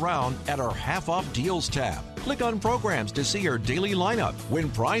savings around at our half-off deals tab. Click on programs to see our daily lineup, win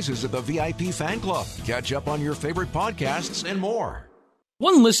prizes at the VIP fan club, catch up on your favorite podcasts, and more.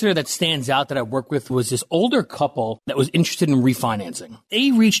 One listener that stands out that I worked with was this older couple that was interested in refinancing.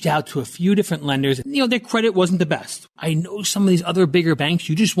 They reached out to a few different lenders. Their credit wasn't the best. I know some of these other bigger banks,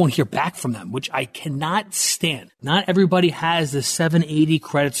 you just won't hear back from them, which I cannot stand. Not everybody has the 780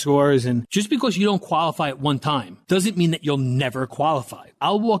 credit scores, and just because you don't qualify at one time doesn't mean that you'll never qualify.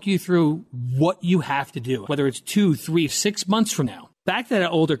 I'll walk you through what you have to do, whether it's 2, 3, 6 months from now. Back to that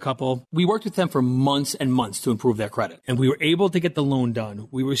older couple, we worked with them for months and months to improve their credit, and we were able to get the loan done.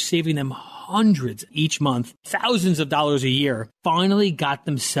 We were saving them hundreds each month, thousands of dollars a year, finally got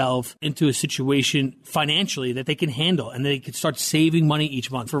themselves into a situation financially that they can handle, and they could start saving money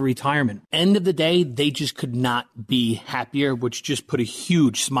each month for retirement. End of the day, they just could not be happier, which just put a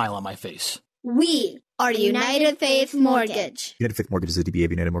huge smile on my face. We are United Faith Mortgage. United Faith Mortgage is a DBA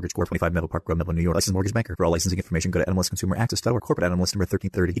of United Mortgage Corp. 25 Melville Park Road, Melville, New York. Licensed mortgage banker. For all licensing information, go to NMLSConsumerAccess.org. Corporate NMLS number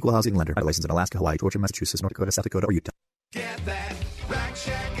 1330. Equal housing lender. Licensed in Alaska, Hawaii, Georgia, Massachusetts, North Dakota, South Dakota, or Utah. Get that Rack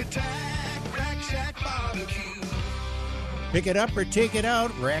Shack attack, Rack Shack barbecue. Pick it up or take it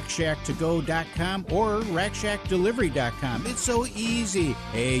out, RackShackToGo.com or RackShackDelivery.com. It's so easy.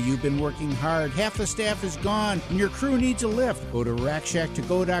 Hey, you've been working hard. Half the staff is gone, and your crew needs a lift. Go to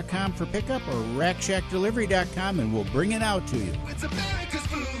RackShackToGo.com for pickup or RackShackDelivery.com, and we'll bring it out to you. It's America's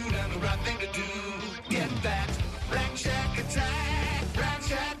food and the right thing to do. Get that Rack Shack attack, Rack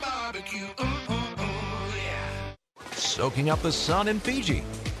Shack barbecue. Yeah. Soaking up the sun in Fiji,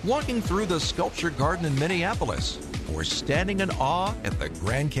 walking through the sculpture garden in Minneapolis, or standing in awe at the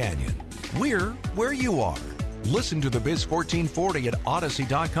Grand Canyon. We're where you are. Listen to the Biz 1440 at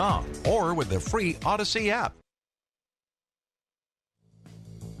Odyssey.com or with the free Odyssey app.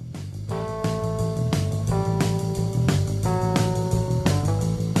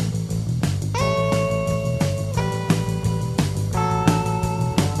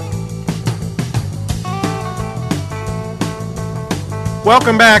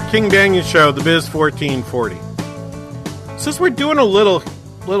 Welcome back, King Banyan Show, the Biz 1440. Since we're doing a little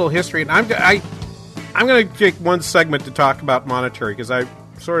history, and I'm going to take one segment to talk about monetary, because I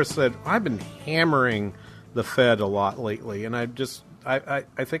sort of said I've been hammering the Fed a lot lately, and I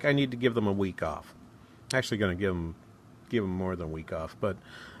think I need to give them a week off. Actually, going to give them more than a week off, but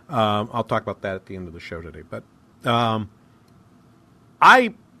I'll talk about that at the end of the show today. But I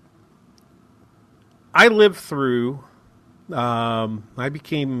lived through. I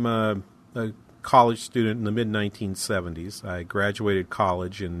became a college student in the mid-1970s. I graduated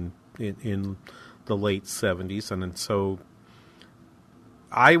college in the late 70s, and so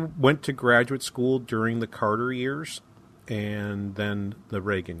I went to graduate school during the Carter years and then the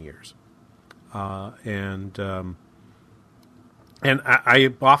Reagan years. And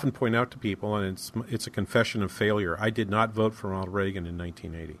I often point out to people, and it's a confession of failure, I did not vote for Ronald Reagan in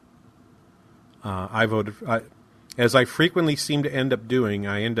 1980. I voted... As I frequently seem to end up doing,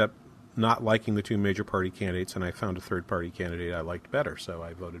 I end up not liking the two major party candidates, and I found a third party candidate I liked better, so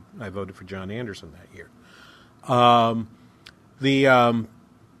I voted for John Anderson that year.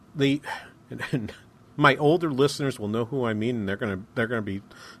 My older listeners will know who I mean, and they're gonna be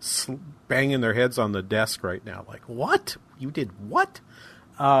banging their heads on the desk right now, like, what? You did what?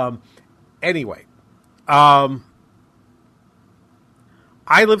 Anyway.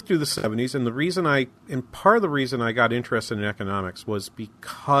 I lived through the 70s, and part of the reason I got interested in economics was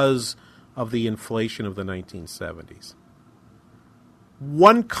because of the inflation of the 1970s.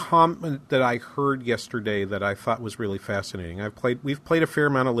 One comment that I heard yesterday that I thought was really fascinating. We've played a fair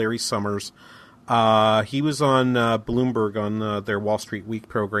amount of Larry Summers. He was on Bloomberg on their Wall Street Week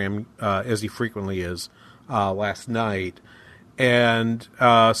program, as he frequently is, last night. And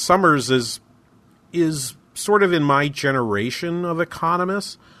Summers is sort of in my generation of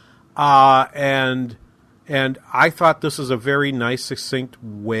economists, and I thought this is a very nice, succinct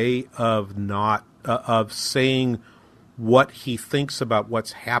way of saying what he thinks about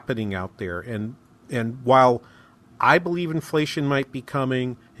what's happening out there. And while I believe inflation might be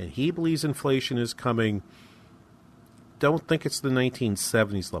coming, and he believes inflation is coming, don't think it's the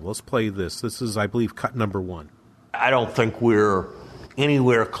 1970s level. Let's play this. This is, I believe, cut number 1. I don't think we're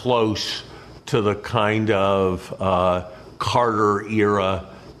anywhere close to the kind of Carter-era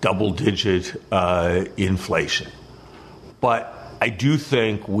double-digit inflation. But I do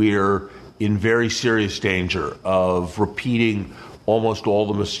think we're in very serious danger of repeating almost all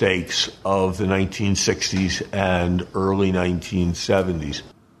the mistakes of the 1960s and early 1970s.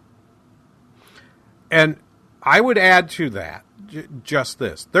 And I would add to that just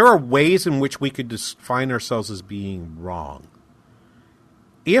this. There are ways in which we could define ourselves as being wrong.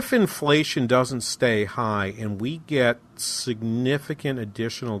 If inflation doesn't stay high and we get significant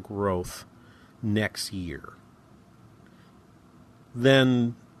additional growth next year,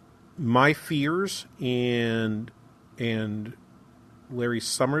 then my fears and Larry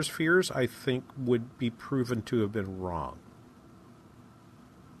Summers' fears, I think, would be proven to have been wrong.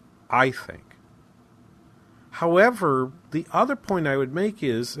 I think. However, the other point I would make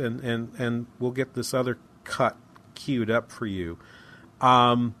is, and we'll get this other cut queued up for you,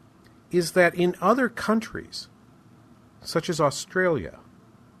 is that in other countries, such as Australia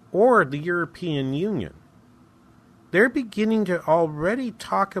or the European Union, they're beginning to already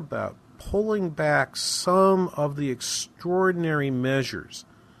talk about pulling back some of the extraordinary measures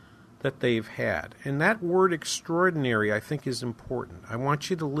that they've had. And that word extraordinary, I think, is important. I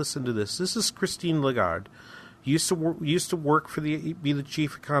want you to listen to this. This is Christine Lagarde. Used to work be the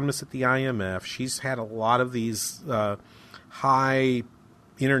chief economist at the IMF. She's had a lot of these high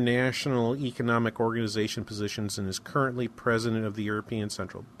international economic organization positions and is currently president of the European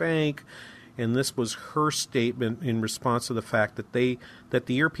Central Bank And this was her statement in response to the fact that the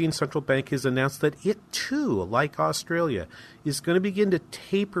European Central Bank has announced that it too, like Australia, is going to begin to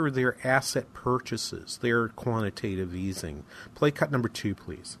taper their asset purchases, their quantitative easing. Play cut number 2,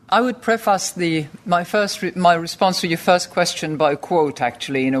 please. I would preface my response to your first question by a quote,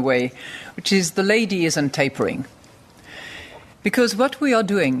 actually, in a way, which is, "The lady isn't tapering." Because what we are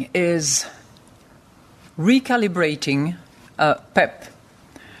doing is recalibrating PEP,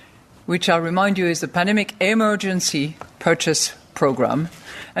 which I remind you is the Pandemic Emergency Purchase Program,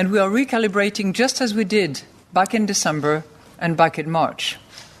 and we are recalibrating just as we did back in December and back in March.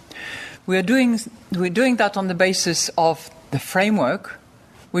 We're doing that on the basis of the framework,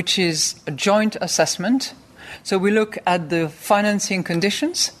 which is a joint assessment. So we look at the financing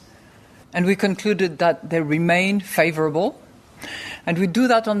conditions, and we concluded that they remain favorable, and we do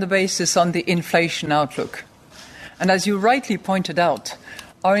that on the basis on the inflation outlook. And as you rightly pointed out,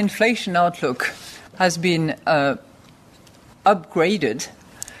 our inflation outlook has been upgraded,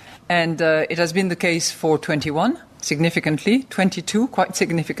 and it has been the case for 21 significantly, 22 quite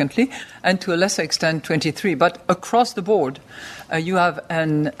significantly, and to a lesser extent 23. But across the board, you have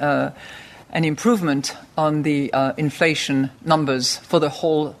an improvement on the inflation numbers for the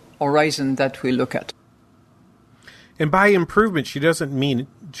whole horizon that we look at. And by improvement, she doesn't mean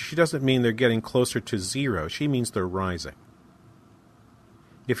they're getting closer to zero. She means they're rising.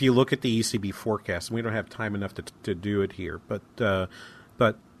 If you look at the ECB forecast, and we don't have time enough to do it here, but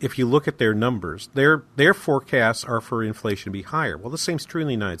if you look at their numbers, their forecasts are for inflation to be higher. Well, the same's true in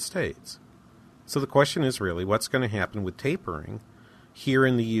the United States. So the question is really, what's going to happen with tapering here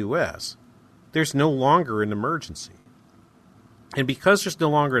in the U.S.? There's no longer an emergency. And because there's no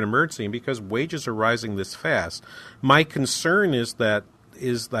longer an emergency, and because wages are rising this fast, my concern is that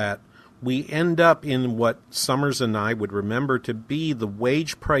we end up in what Summers and I would remember to be the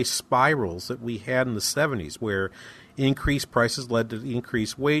wage price spirals that we had in the 70s, where increased prices led to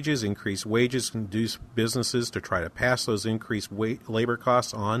increased wages induced businesses to try to pass those increased labor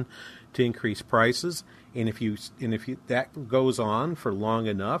costs on to increase prices. And if that goes on for long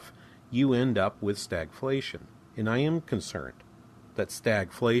enough, you end up with stagflation. And I am concerned that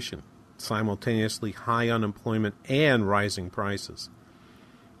stagflation, simultaneously high unemployment and rising prices,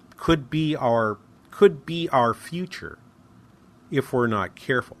 could be our future if we're not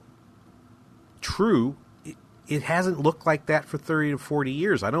careful. True, it hasn't looked like that for 30 to 40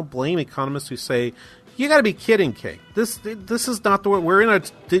 years. I don't blame economists who say, you got to be kidding, Kate. This is not the way. We're in a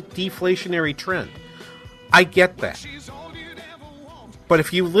deflationary trend. I get that. But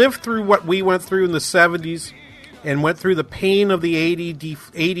if you live through what we went through in the 70s and went through the pain of the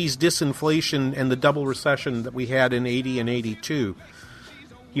 80s disinflation and the double recession that we had in 80 and 82,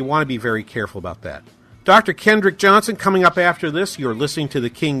 you want to be very careful about that. Dr. Kendrick Johnson coming up after this. You're listening to The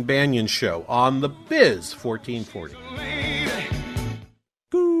King Banaian Show on the Biz 1440.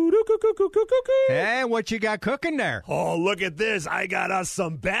 Hey, what you got cooking there? Oh, look at this. I got us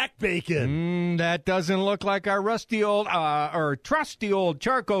some back bacon. That doesn't look like our rusty old, or trusty old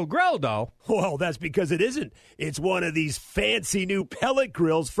charcoal grill, though. Well, that's because it isn't. It's one of these fancy new pellet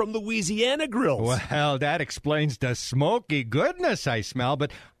grills from Louisiana Grills. Well, that explains the smoky goodness I smell,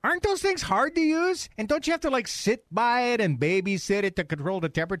 but aren't those things hard to use? And don't you have to, sit by it and babysit it to control the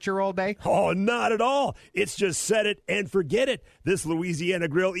temperature all day? Oh, not at all. It's just set it and forget it. This Louisiana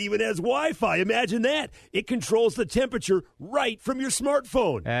Grill even has Wi-Fi. Imagine that. It controls the temperature right from your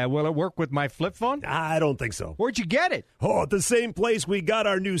smartphone. Will it work with my flip phone? I don't think so. Where'd you get it? Oh, at the same place we got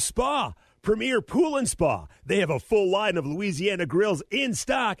our new spa. Premier Pool and Spa. They have a full line of Louisiana grills in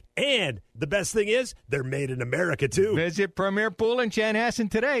stock, and the best thing is, they're made in America, too. Visit Premier Pool in Chanhassen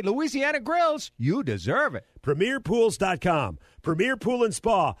today. Louisiana Grills, you deserve it. PremierPools.com. Premier Pool and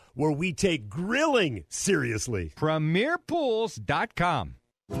Spa, where we take grilling seriously. PremierPools.com.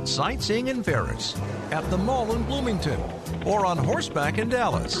 Sightseeing in Paris, at the mall in Bloomington, or on horseback in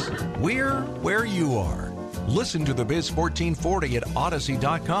Dallas. We're where you are. Listen to the Biz 1440 at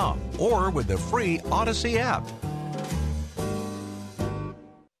Odyssey.com or with the free Odyssey app.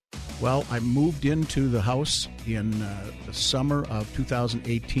 Well, I moved into the house in the summer of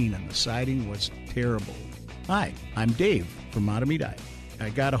 2018, and the siding was terrible. Hi, I'm Dave from Matamidi. I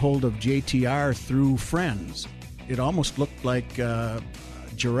got a hold of JTR through friends. It almost looked like a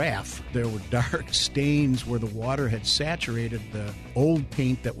giraffe. There were dark stains where the water had saturated the old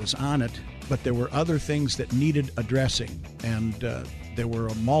paint that was on it, but there were other things that needed addressing, and there were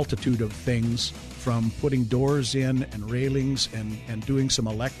a multitude of things, from putting doors in and railings and doing some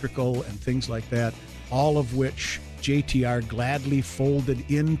electrical and things like that, all of which JTR gladly folded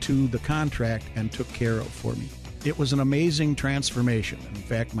into the contract and took care of for me. It was an amazing transformation. In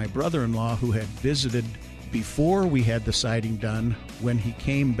fact, my brother-in-law, who had visited before we had the siding done, when he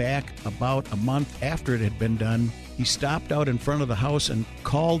came back about a month after it had been done, he stopped out in front of the house and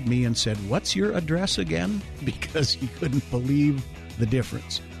called me and said, "What's your address again?" Because he couldn't believe the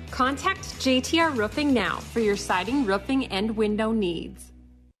difference. Contact JTR Roofing now for your siding, roofing, and window needs.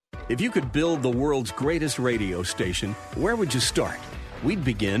 If you could build the world's greatest radio station, where would you start? We'd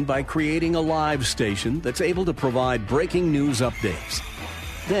begin by creating a live station that's able to provide breaking news updates.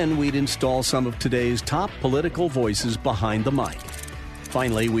 Then we'd install some of today's top political voices behind the mic.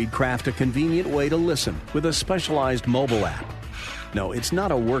 Finally, we'd craft a convenient way to listen with a specialized mobile app. No, it's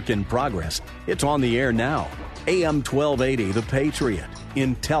not a work in progress. It's on the air now. AM 1280 The Patriot.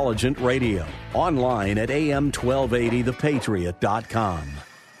 Intelligent radio. Online at am1280thepatriot.com.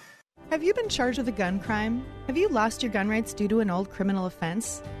 Have you been charged with a gun crime? Have you lost your gun rights due to an old criminal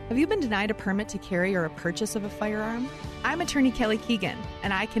offense? Have you been denied a permit to carry or a purchase of a firearm? I'm attorney Kelly Keegan,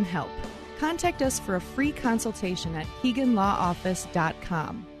 and I can help. Contact us for a free consultation at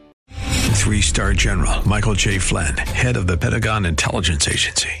KeeganLawOffice.com. 3-star General Michael J. Flynn, head of the Pentagon Intelligence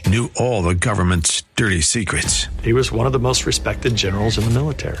Agency, knew all the government's dirty secrets. He was one of the most respected generals in the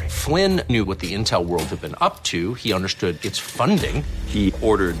military. Flynn knew what the intel world had been up to. He understood its funding. He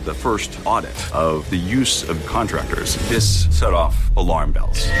ordered the first audit of the use of contractors. This set off alarm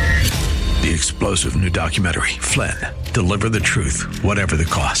bells. The explosive new documentary, Flynn, Deliver the Truth, Whatever the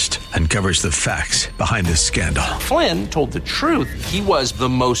Cost, uncovers the facts behind this scandal. Flynn told the truth. He was the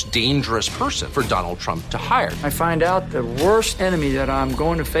most dangerous person for Donald Trump to hire. I find out the worst enemy that I'm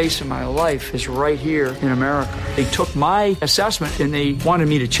going to face in my life is right here in America. They took my assessment and they wanted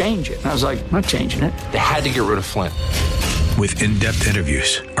me to change it. And I was like, I'm not changing it. They had to get rid of Flynn. With in-depth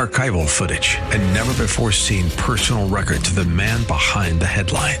interviews, archival footage, and never-before-seen personal records of the man behind the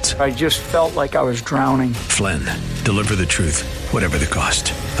headlines. I just felt like I was drowning. Flynn, Deliver the Truth, Whatever the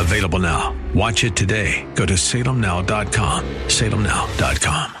Cost. Available now. Watch it today. Go to salemnow.com.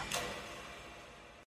 salemnow.com.